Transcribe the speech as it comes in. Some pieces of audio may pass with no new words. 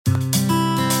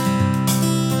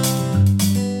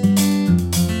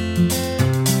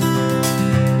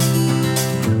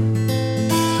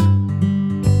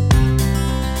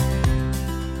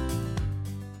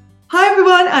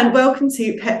and welcome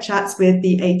to Pet Chats with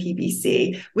the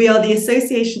APBC. We are the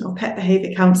Association of Pet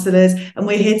Behaviour Counsellors, and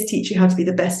we're here to teach you how to be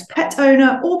the best pet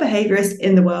owner or behaviourist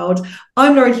in the world.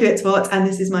 I'm Laurie Hewitt-Watt, and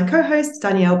this is my co-host,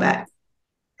 Danielle Beck.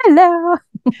 Hello.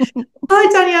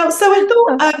 Hi, Danielle. So I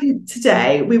thought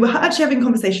today we were actually having a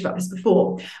conversation about this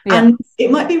before, Yeah. and it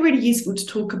might be really useful to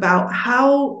talk about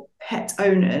how pet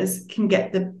owners can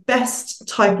get the best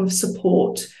type of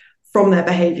support from their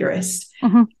behaviourist.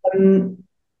 Mm-hmm.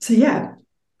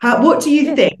 What do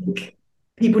you think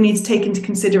people need to take into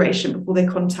consideration before they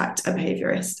contact a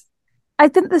behaviourist? I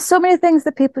think there's so many things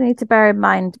that people need to bear in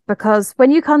mind, because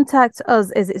when you contact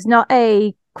us, it's not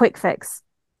a quick fix.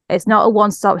 It's not a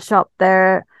one-stop shop.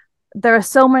 There are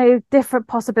so many different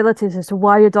possibilities as to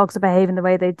why your dogs are behaving the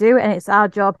way they do, and it's our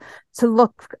job to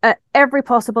look at every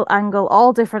possible angle,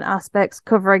 all different aspects,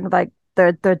 covering like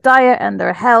their diet and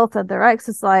their health and their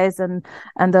exercise and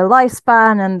their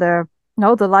lifespan and their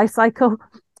the life cycle,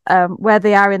 where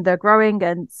they are in their growing,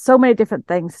 and so many different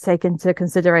things to take into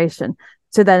consideration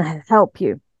to then help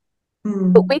you.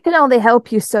 But we can only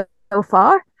help you so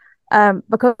far,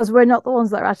 because we're not the ones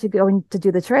that are actually going to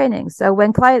do the training. So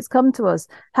when clients come to us,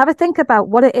 have a think about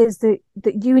what it is that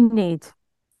you need.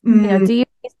 Do you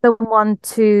need someone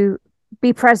to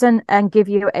be present and give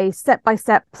you a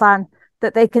step-by-step plan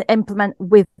that they can implement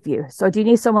with you? So do you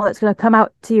need someone that's going to come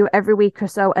out to you every week or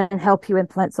so and help you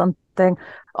implement something,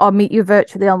 or meet you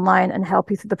virtually online and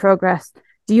help you through the progress?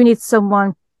 Do you need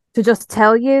someone to just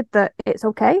tell you that it's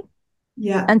okay?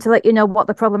 Yeah. And to let you know what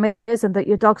the problem is, and that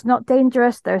your dog's not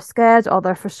dangerous, they're scared, or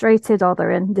they're frustrated, or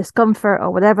they're in discomfort,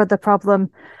 or whatever the problem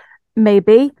may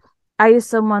be. Are you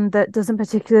someone that doesn't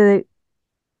particularly,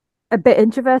 a bit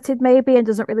introverted maybe, and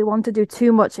doesn't really want to do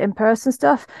too much in-person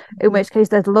stuff, in which case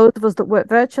there's loads of us that work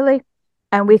virtually,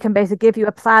 and we can basically give you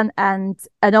a plan and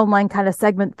an online kind of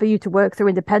segment for you to work through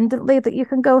independently that you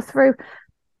can go through.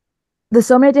 There's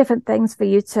so many different things for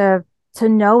you to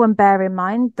know and bear in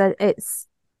mind, that it's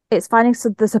finding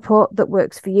the support that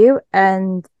works for you,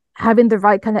 and having the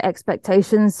right kind of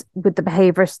expectations with the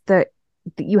behaviorist that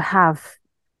you have,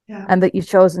 and that you've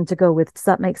chosen to go with. Does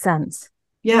that make sense?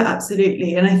 Yeah,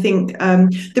 absolutely. And I think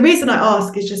the reason I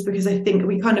ask is just because I think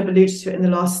we kind of alluded to it in the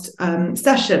last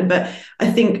session, but I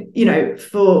think,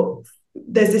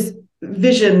 there's this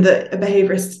vision that a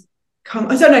behaviorist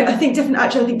I don't know, I think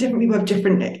different people have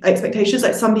different expectations.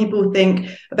 Like some people think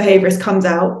a behaviorist comes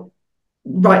out,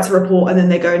 writes a report, and then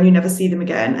they go and you never see them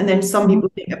again. And then some people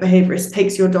think a behaviorist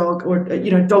takes your dog, or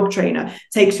dog trainer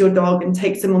takes your dog and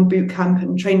takes them on boot camp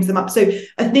and trains them up. So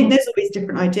I think there's always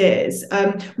different ideas.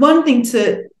 One thing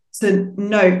to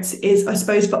note is, I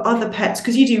suppose, for other pets,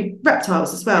 because you do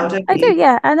reptiles as well, don't you? I do,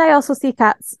 yeah, and I also see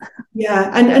cats.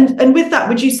 Yeah, and with that,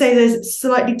 would you say there's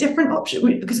slightly different options?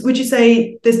 Because would you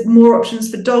say there's more options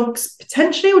for dogs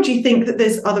potentially, or do you think that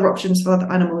there's other options for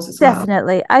other animals as well?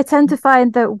 Definitely. I tend to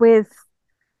find that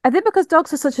I think because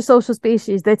dogs are such a social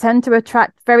species, they tend to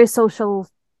attract very social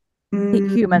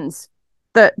humans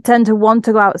that tend to want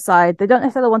to go outside. They don't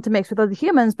necessarily want to mix with other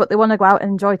humans, but they want to go out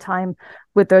and enjoy time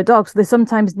with their dogs. They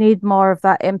sometimes need more of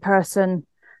that in-person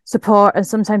support, and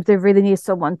sometimes they really need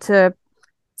someone to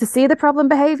see the problem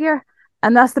behavior.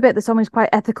 And that's the bit that's always quite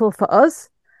ethical for us,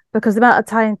 because the amount of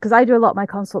time, because I do a lot of my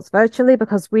consults virtually,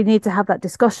 because we need to have that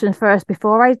discussion first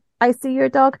before I see your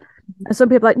dog. And some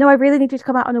people are like, no, I really need you to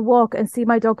come out on a walk and see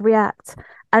my dog react.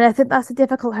 And I think that's a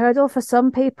difficult hurdle for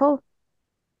some people.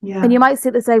 Yeah. And you might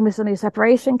see the same with some of your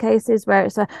separation cases, where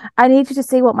it's I need you to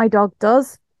see what my dog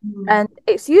does. And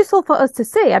it's useful for us to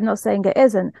see. I'm not saying it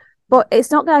isn't, but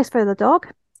it's not nice for the dog.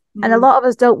 And a lot of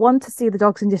us don't want to see the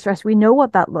dogs in distress. We know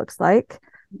what that looks like.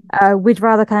 We'd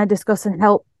rather kind of discuss and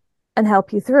help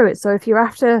you through it. So if you're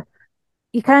after,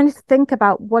 you kind of think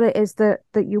about what it is that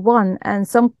you want. And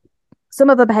some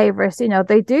of the behaviorists,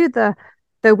 they do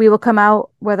that we will come out,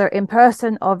 whether in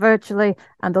person or virtually,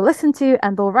 and they'll listen to you,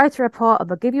 and they'll write a report, and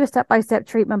they'll give you a step-by-step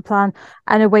treatment plan,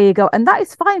 and away you go. And that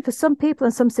is fine for some people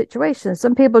in some situations.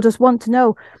 Some people just want to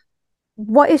know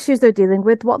what issues they're dealing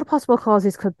with, what the possible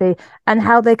causes could be, and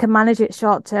how they can manage it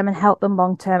short term and help them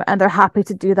long term. And they're happy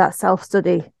to do that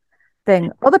self-study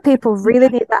thing. Other people really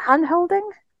need that hand-holding.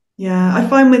 Yeah, I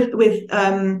find with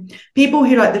people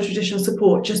who like the traditional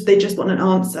support, they just want an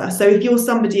answer. So if you're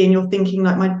somebody and you're thinking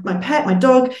like, my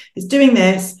dog is doing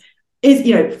this,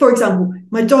 for example,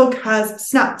 my dog has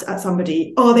snapped at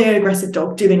somebody. Are they an aggressive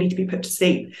dog? Do they need to be put to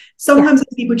sleep? Sometimes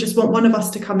people just want one of us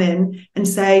to come in and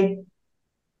say,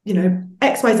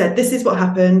 X, Y, Z, this is what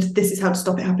happened. This is how to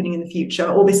stop it happening in the future,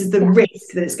 or this is the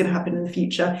risk that it's going to happen in the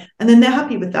future. And then they're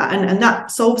happy with that. And that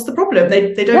solves the problem.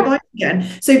 They don't bite again.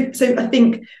 So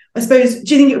I suppose,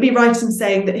 do you think it would be right in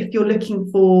saying that if you're looking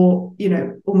for,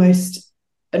 almost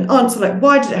an answer like,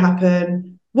 why did it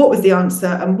happen? What was the answer?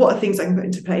 And what are things I can put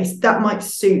into place that might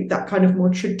suit that kind of more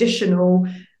traditional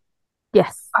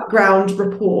Yes. background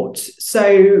report.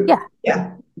 So Yeah.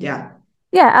 yeah.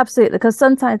 Yeah, absolutely. Because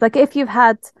sometimes, like, if you've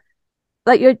had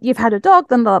you've had a dog,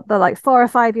 then they're like 4 or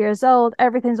 5 years old,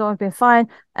 everything's always been fine,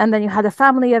 and then you had a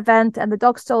family event and the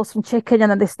dog stole some chicken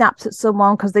and then they snapped at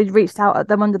someone because they'd reached out at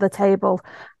them under the table.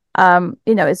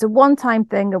 It's a one-time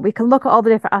thing, and we can look at all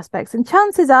the different aspects, and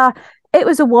chances are it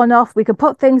was a one-off. We can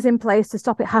put things in place to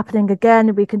stop it happening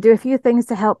again. We can do a few things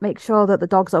to help make sure that the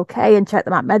dog's okay and check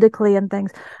them out medically and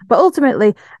things, but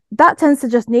ultimately that tends to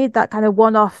just need that kind of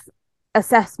one-off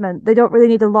assessment. They don't really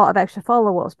need a lot of extra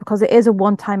follow-ups because it is a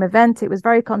one-time event. It was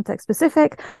very context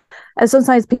specific, and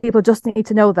sometimes people just need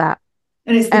to know that,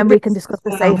 And it's and we can discuss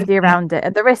the safety around it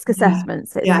and the risk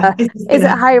assessments. Is it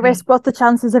high risk? What's the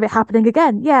chances of it happening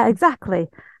again? Yeah, exactly.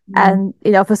 And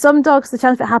for some dogs, the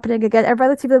chance of it happening again are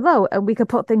relatively low, and we can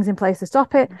put things in place to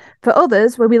stop it. For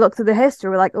others, when we look through the history,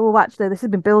 we're like, oh, actually, this has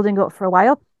been building up for a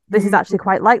while. This is actually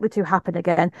quite likely to happen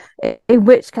again. In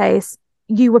which case,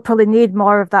 you would probably need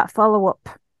more of that follow-up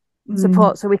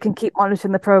support so we can keep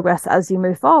monitoring the progress as you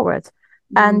move forward.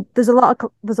 And there's a lot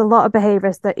of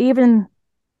behaviourists that, even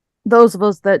those of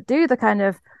us that do the kind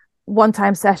of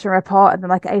one-time session report and then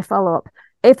like a follow-up,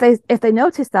 if they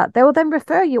notice that, they will then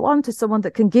refer you on to someone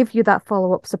that can give you that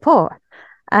follow-up support.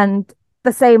 And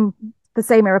the same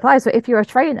applies. So if you're a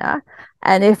trainer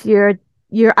and if you're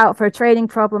out for a training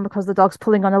problem because the dog's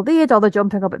pulling on a lead or they're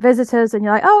jumping up at visitors, and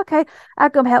you're like, oh, okay, I'll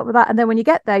come help with that. And then when you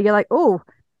get there, you're like, oh,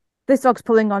 this dog's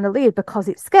pulling on a lead because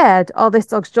it's scared, or this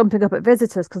dog's jumping up at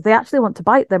visitors because they actually want to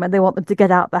bite them and they want them to get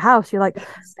out of the house. You're like,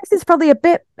 this is probably a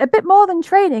bit more than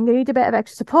training. You need a bit of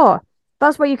extra support.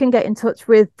 That's where you can get in touch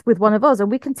with one of us, and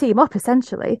we can team up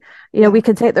essentially. We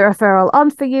can take the referral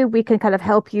on for you. We can kind of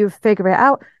help you figure it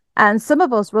out. And some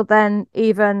of us will then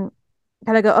even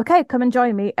kind of go, okay, come and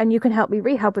join me and you can help me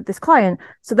rehab with this client.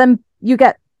 So then you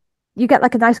get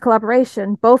like a nice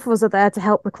collaboration. Both of us are there to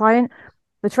help the client.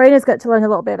 The trainers get to learn a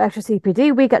little bit of extra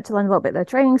CPD. We get to learn a little bit of their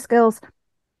training skills.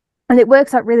 And it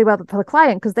works out really well for the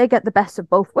client because they get the best of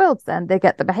both worlds then. They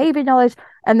get the behavior knowledge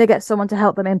and they get someone to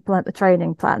help them implement the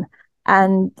training plan.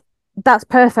 And that's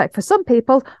perfect for some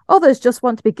people. Others just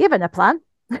want to be given a plan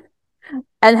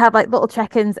and have like little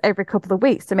check-ins every couple of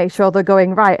weeks to make sure they're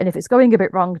going right. And if it's going a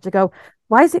bit wrong, to go,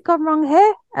 why has it gone wrong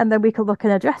here? And then we can look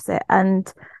and address it.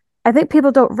 And I think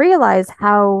people don't realize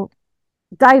how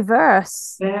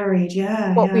diverse varied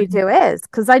we do is,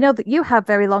 because I know that you have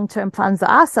very long-term plans that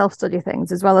are self-study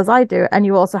things as well as I do, and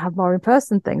you also have more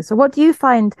in-person things. So what do you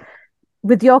find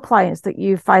with your clients that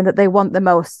you find that they want the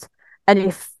most? And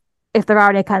if there are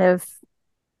any kind of,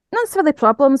 not necessarily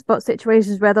problems, but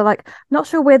situations where they're like, not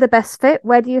sure we're the best fit,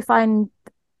 where do you find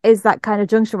is that kind of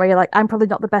junction where you're like, I'm probably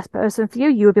not the best person for you,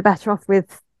 you would be better off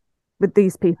with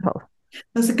these people?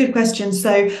 That's a good question.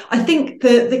 So I think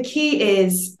the key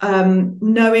is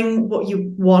knowing what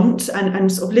you want and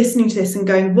sort of listening to this and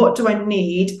going, what do I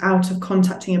need out of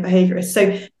contacting a behaviourist?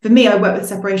 So for me, I work with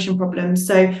separation problems.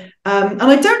 So and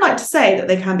I don't like to say that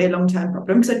they can be a long-term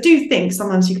problem, because I do think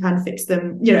sometimes you can fix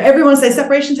them. Everyone says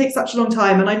separation takes such a long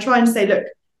time, and I try and say, look,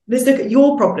 let's look at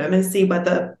your problem and see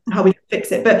how we can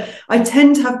fix it. But I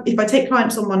tend to have, if I take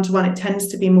clients on one-to-one, it tends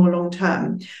to be more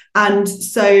long-term. And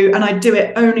I do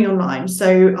it only online.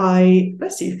 So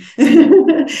bless you.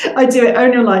 I do it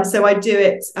only online. So I do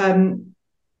it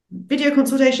video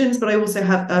consultations, but I also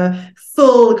have a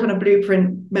full kind of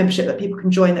blueprint membership that people can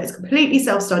join that is completely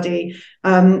self-study.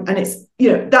 And it's,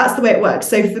 that's the way it works.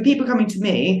 So for people coming to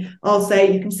me, I'll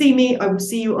say, you can see me, I will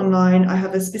see you online. I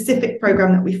have a specific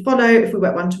program that we follow if we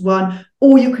work one-to-one,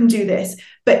 or you can do this.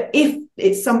 But if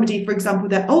it's somebody, for example,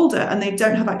 they're older and they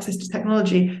don't have access to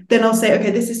technology, then I'll say, okay,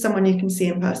 this is someone you can see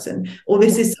in person, or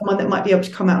this is someone that might be able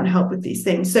to come out and help with these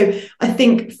things. So I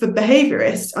think for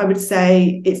behaviourists, I would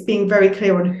say it's being very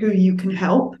clear on who you can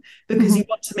help, because you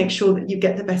want to make sure that you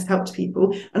get the best help to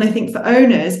people. And I think for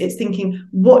owners, it's thinking,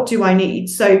 what do I need?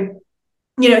 So,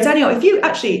 Danielle,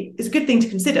 it's a good thing to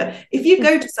consider. If you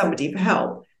go to somebody for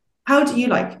help, how do you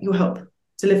like your help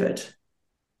delivered?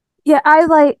 Yeah, I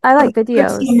like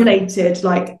videos. Related,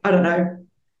 like, I don't know,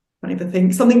 I can't even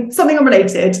think, something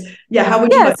unrelated. Yeah, how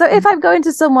would you like? So if I'm going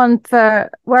to someone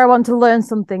for where I want to learn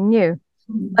something new,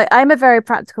 like, I'm a very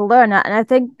practical learner, and I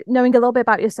think knowing a little bit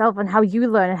about yourself and how you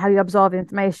learn and how you absorb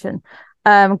information,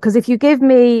 because if you give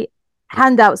me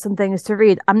handouts and things to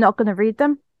read, I'm not going to read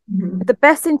them. With the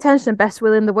best intention and best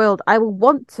will in the world, I will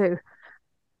want to,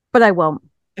 but I won't.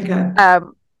 Okay.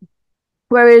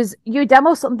 Whereas you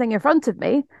demo something in front of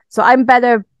me, so I'm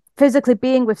better physically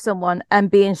being with someone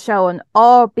and being shown,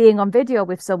 or being on video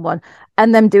with someone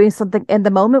and them doing something in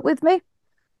the moment with me,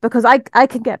 because I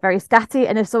can get very scatty.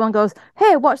 And if someone goes,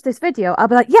 "Hey, watch this video," I'll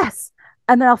be like, "Yes."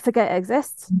 And then I'll forget it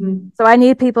exists. Mm-hmm. So I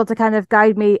need people to kind of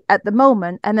guide me at the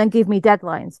moment and then give me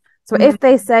deadlines. So Mm-hmm. if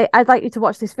they say, "I'd like you to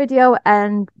watch this video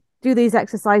and do these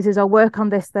exercises or work on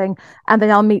this thing, and then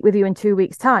I'll meet with you in 2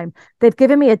 weeks' time," they've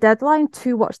given me a deadline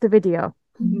to watch the video.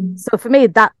 Mm-hmm. So for me,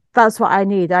 that's what I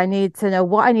need. I need to know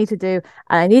what I need to do,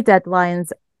 and I need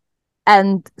deadlines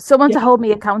and someone Yeah. to hold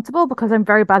me accountable, because I'm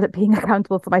very bad at being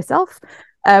accountable for myself.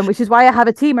 Which is why I have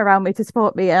a team around me to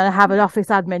support me, and I have an office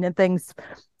admin and things,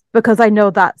 because I know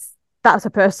that's a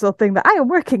personal thing that I am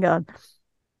working on.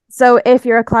 So if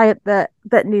you're a client that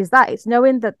needs that, it's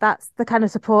knowing that that's the kind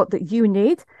of support that you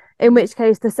need. In which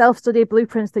case, the self-study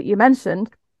blueprints that you mentioned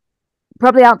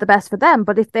probably aren't the best for them.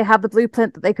 But if they have the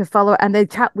blueprint that they could follow and they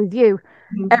chat with you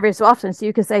every so often, so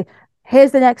you can say,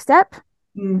 "Here's the next step.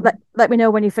 Let me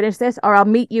know when you finish this, or I'll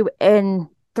meet you in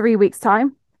 3 weeks'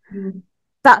 time."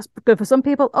 That's good for some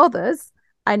people. Others,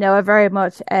 I know, are very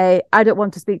much I don't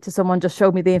want to speak to someone, just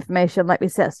show me the information, let me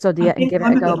study it and give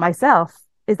it a go myself.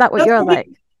 Is that what you're like?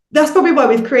 That's probably why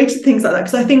we've created things like that,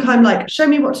 because I think I'm like, show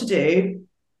me what to do,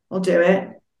 I'll do it,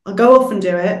 I'll go off and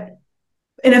do it,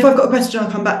 and if I've got a question,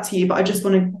 I'll come back to you, but I just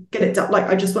want to get it done. Like,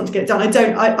 I just want to get it done. I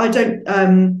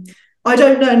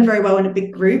don't learn very well in a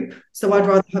big group, so I'd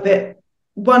rather have it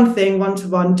one thing,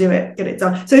 one-to-one, do it, get it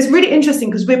done. So it's really interesting,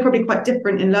 because we're probably quite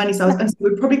different in learning styles, and so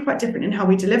we're probably quite different in how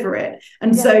we deliver it.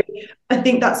 And so I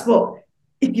think that's what,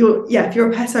 if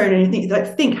you're a pet owner and you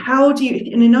think how do you,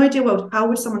 in an ideal world, how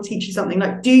would someone teach you something?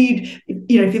 Like, do you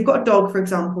if you've got a dog, for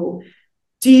example,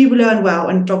 do you learn well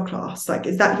in dog class? Like,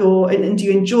 is that and do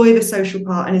you enjoy the social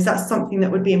part? And is that something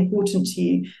that would be important to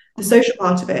you, the social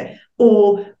part of it?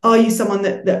 Or are you someone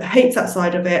that hates that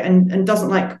side of it and doesn't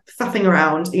like faffing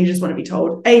around, and you just want to be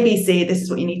told, A, B, C, this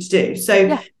is what you need to do?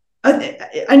 So,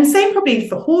 and same probably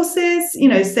for horses,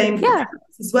 same for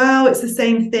cats as well. It's the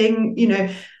same thing,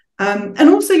 and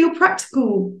also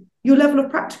your level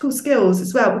of practical skills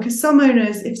as well, because some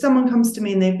owners, if someone comes to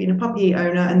me and they've been a puppy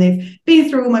owner and they've been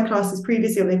through all my classes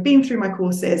previously, or they've been through my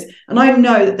courses, and I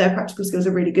know that their practical skills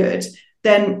are really good,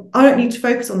 then I don't need to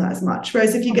focus on that as much.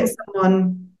 Whereas if you get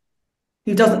someone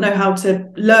who doesn't know how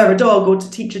to lure a dog or to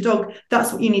teach a dog,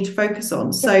 that's what you need to focus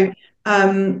on. So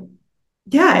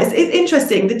it's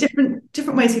interesting, the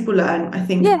different ways people learn, I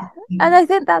think. And I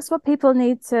think that's what people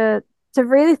need to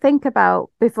really think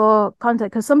about before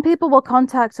contact, because some people will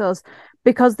contact us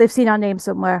because they've seen our name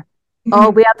somewhere, or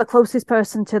we are the closest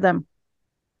person to them,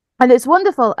 and it's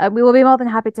wonderful, and we will be more than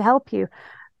happy to help you,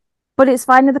 but it's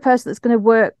finding the person that's going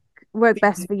to work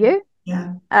best for you.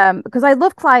 Because I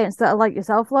love clients that are like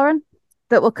yourself, Lauren,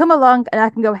 that will come along and I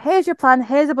can go, "Here's your plan,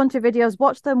 here's a bunch of videos,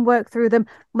 watch them, work through them,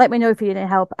 let me know if you need any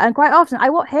help." And quite often I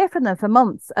won't hear from them for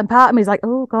months, and part of me is like,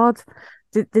 "Oh God,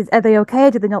 are they okay?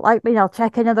 Did they not like me?" And I'll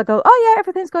check in and they'll go, "Oh yeah,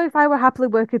 everything's going fine, we're happily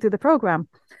working through the program."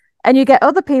 And you get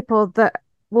other people that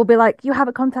will be like, "You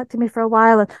haven't contacted me for a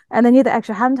while," and they need the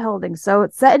extra hand holding. So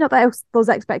it's setting up those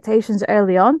expectations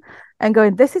early on and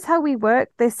going, "This is how we work,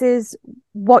 this is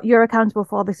what you're accountable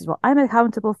for, this is what I'm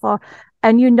accountable for,"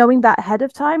 and you knowing that ahead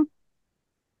of time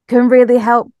can really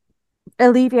help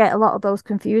alleviate a lot of those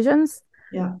confusions.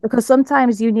 Because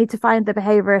sometimes you need to find the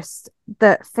behaviorist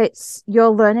that fits your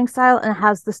learning style and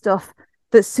has the stuff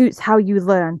that suits how you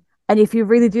learn. And if you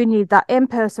really do need that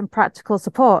in-person practical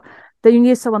support, then you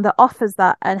need someone that offers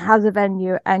that and has a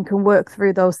venue and can work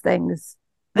through those things.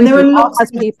 And there are lots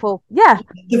of people.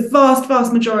 The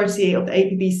vast majority of the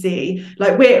APBC,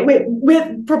 like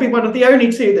we're probably one of the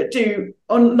only two that do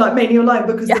mainly online,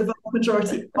 because the vast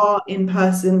majority are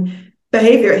in-person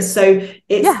behaviorists. So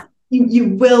it's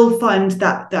you will find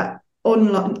that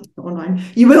online,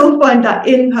 you will find that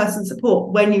in-person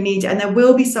support when you need it, and there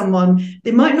will be someone.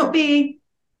 They might not be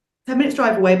 10 minutes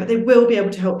drive away, but they will be able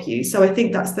to help you. So I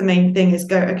think that's the main thing, is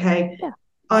go, okay,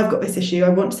 I've got this issue, I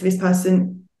want to see this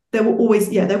person. There will always,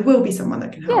 there will be someone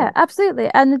that can help. Yeah, absolutely.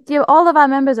 And all of our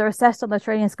members are assessed on their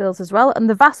training skills as well. And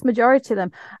the vast majority of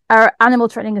them are animal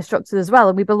training instructors as well.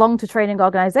 And we belong to training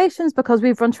organizations because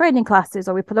we've run training classes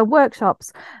or we put on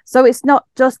workshops. So it's not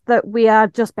just that we are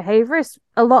just behaviorists.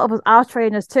 A lot of us are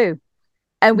trainers too.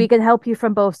 And we can help you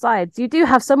from both sides. You do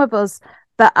have some of us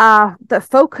that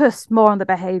focus more on the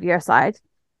behavior side,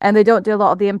 and they don't do a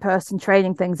lot of the in-person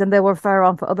training things, and they will refer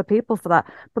on for other people for that.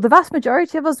 But the vast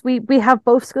majority of us, we have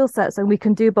both skill sets and we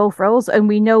can do both roles, and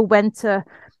we know when to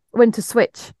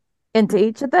switch into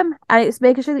each of them. And it's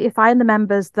making sure that you find the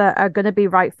members that are going to be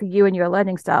right for you and your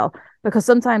learning style, because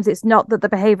sometimes it's not that the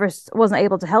behaviorist wasn't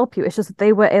able to help you, it's just that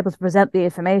they were able to present the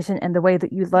information in the way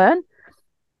that you learn.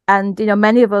 And,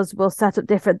 many of us will set up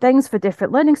different things for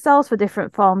different learning styles, for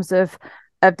different forms of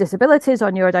disabilities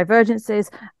or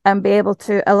neurodivergences, and be able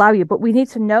to allow you. But we need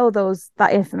to know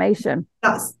that information.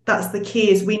 That's the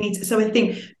key, is we need to, so I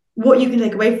think what you can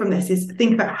take away from this is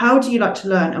think about, how do you like to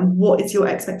learn, and what is your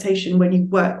expectation when you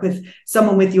work with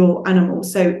someone with your animal?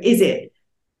 So is it,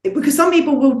 because some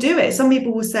people will do it. Some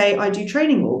people will say, I do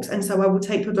training walks, and so I will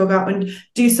take your dog out and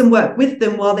do some work with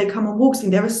them while they come on walks.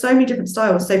 And there are so many different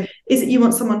styles. So is it you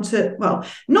want someone to, well,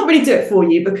 not really do it for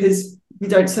you, because we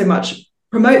don't so much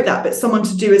promote that, but someone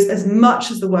to do as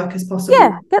much as the work as possible.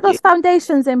 Yeah, get those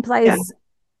foundations in place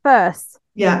first.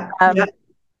 Yeah.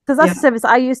 Because that's the service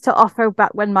I used to offer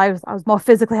back when I was more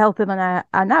physically healthy than I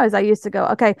am now. Is I used to go,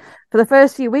 okay, for the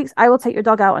first few weeks, I will take your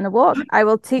dog out on a walk. I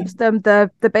will teach them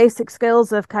the basic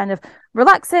skills of kind of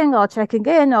relaxing or checking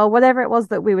in or whatever it was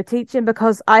that we were teaching,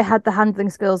 because I had the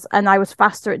handling skills and I was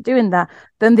faster at doing that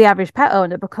than the average pet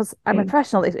owner, because I'm a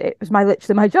professional. It was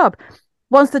literally my job.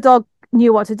 Once the dog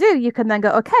knew what to do, you can then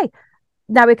go, okay,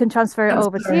 now we can transfer it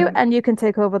over to you, and you can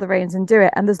take over the reins and do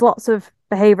it. And there's lots of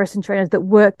behaviorists and trainers that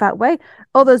work that way.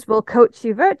 Others will coach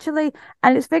you virtually,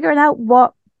 and it's figuring out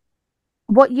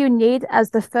what you need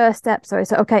as the first step. So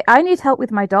okay, I need help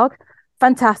with my dog.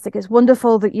 Fantastic. It's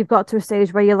wonderful that you've got to a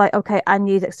stage where you're like, okay, I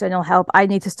need external help. I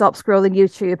need to stop scrolling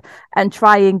YouTube and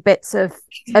trying bits of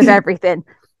everything,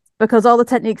 because all the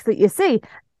techniques that you see,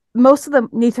 most of them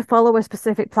need to follow a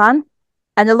specific plan.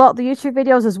 And a lot of the YouTube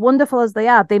videos, as wonderful as they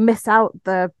are, they miss out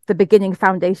the beginning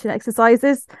foundation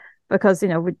exercises, because,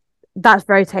 that's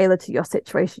very tailored to your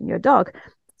situation, your dog.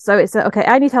 So it's okay,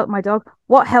 I need help with my dog.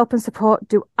 What help and support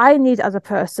do I need as a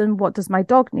person? What does my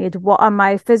dog need? What are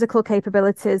my physical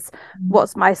capabilities?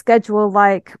 What's my schedule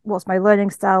like? What's my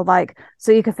learning style like?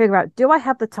 So you can figure out, do I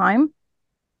have the time?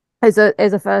 Is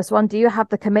a first one. Do you have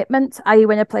the commitment? Are you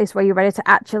in a place where you're ready to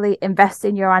actually invest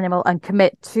in your animal and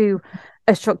commit to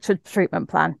a structured treatment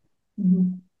plan,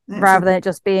 rather than it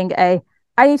just being I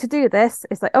need to do this?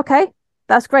 It's like, okay,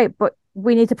 that's great, but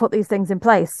we need to put these things in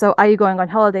place. So are you going on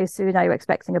holiday soon? Are you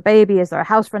expecting a baby? Is there a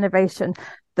house renovation?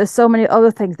 There's so many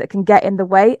other things that can get in the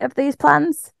way of these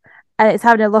plans. And it's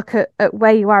having a look at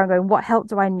where you are and going, what help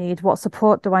do I need? What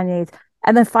support do I need?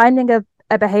 And then finding a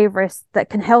behaviorist that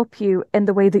can help you in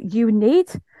the way that you need.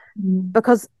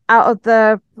 Because out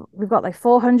of we've got like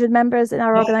 400 members in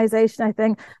our organization, I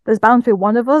think there's bound to be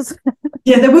one of us.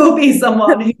 Yeah, there will be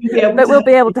someone who will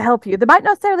be able to help you. They might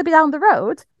not necessarily be down the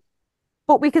road,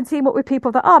 but we can team up with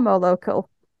people that are more local,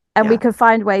 and we can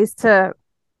find ways to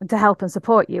help and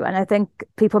support you. And I think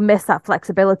people miss that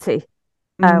flexibility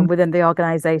within the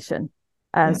organization.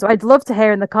 So I'd love to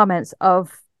hear in the comments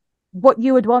of what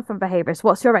you would want from behaviorists.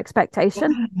 What's your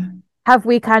expectation? Have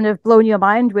we kind of blown your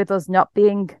mind with us not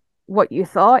being what you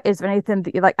thought? Is there anything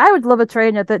that you're like, I would love a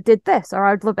trainer that did this, or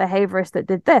I would love a behaviorist that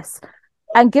did this?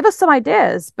 And give us some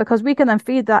ideas, because we can then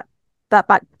feed that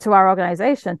back to our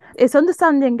organization. It's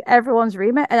understanding everyone's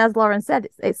remit, and as Lauren said,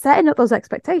 it's setting up those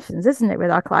expectations, isn't it,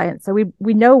 with our clients, so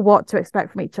we know what to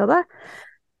expect from each other.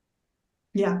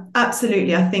 Yeah,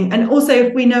 absolutely. I think, and also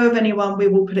if we know of anyone, we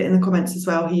will put it in the comments as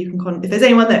well, who you can if there's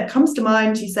anyone that comes to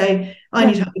mind, you say, I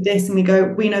need help with this, and we go,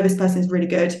 we know this person is really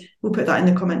good, we'll put that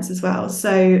in the comments as well. So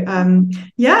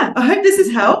I hope this has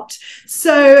helped.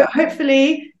 So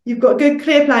hopefully you've got a good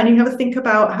clear plan. You can have a think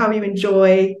about how you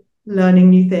enjoy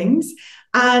learning new things,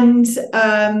 and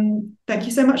thank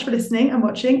you so much for listening and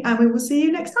watching, and we will see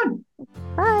you next time.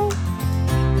 Bye.